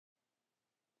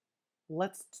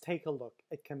Let's take a look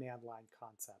at command line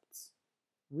concepts.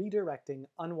 Redirecting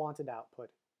unwanted output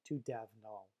to dev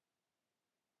null.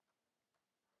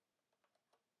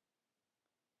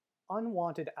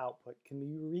 Unwanted output can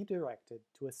be redirected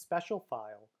to a special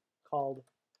file called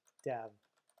dev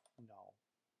null.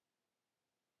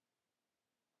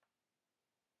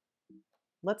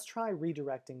 Let's try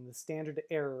redirecting the standard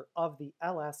error of the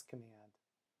ls command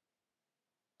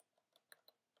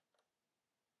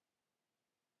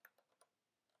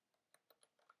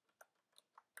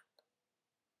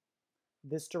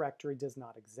This directory does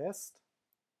not exist,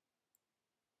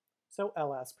 so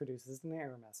ls produces an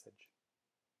error message.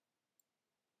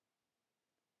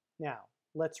 Now,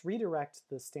 let's redirect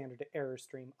the standard error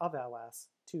stream of ls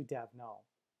to dev null.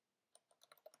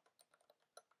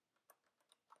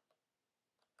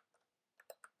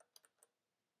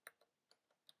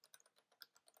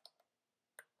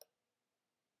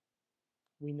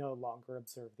 We no longer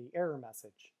observe the error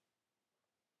message.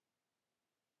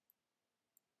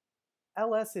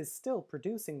 ls is still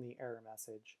producing the error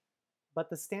message, but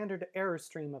the standard error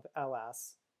stream of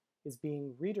ls is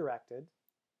being redirected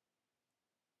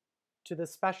to the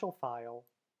special file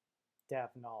dev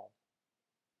null.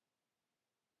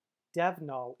 Dev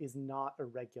null is not a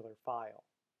regular file.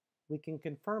 We can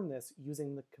confirm this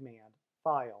using the command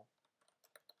file.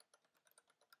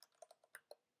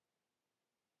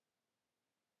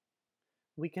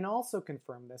 We can also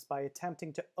confirm this by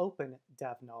attempting to open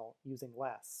dev null using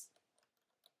less.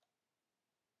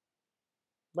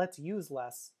 Let's use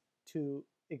less to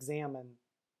examine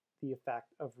the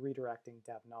effect of redirecting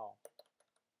dev null.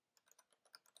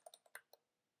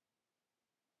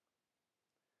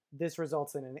 This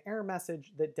results in an error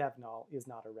message that dev null is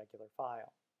not a regular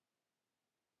file.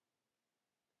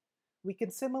 We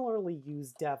can similarly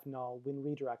use dev null when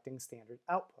redirecting standard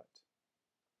output.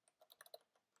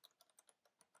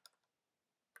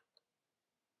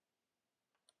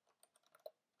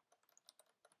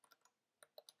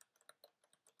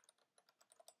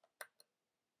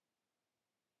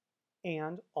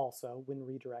 And also when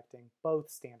redirecting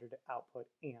both standard output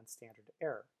and standard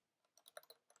error.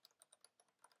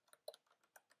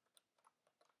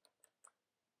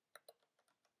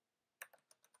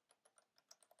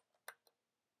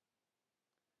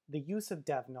 The use of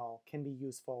dev null can be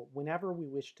useful whenever we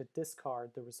wish to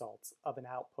discard the results of an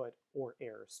output or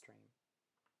error stream.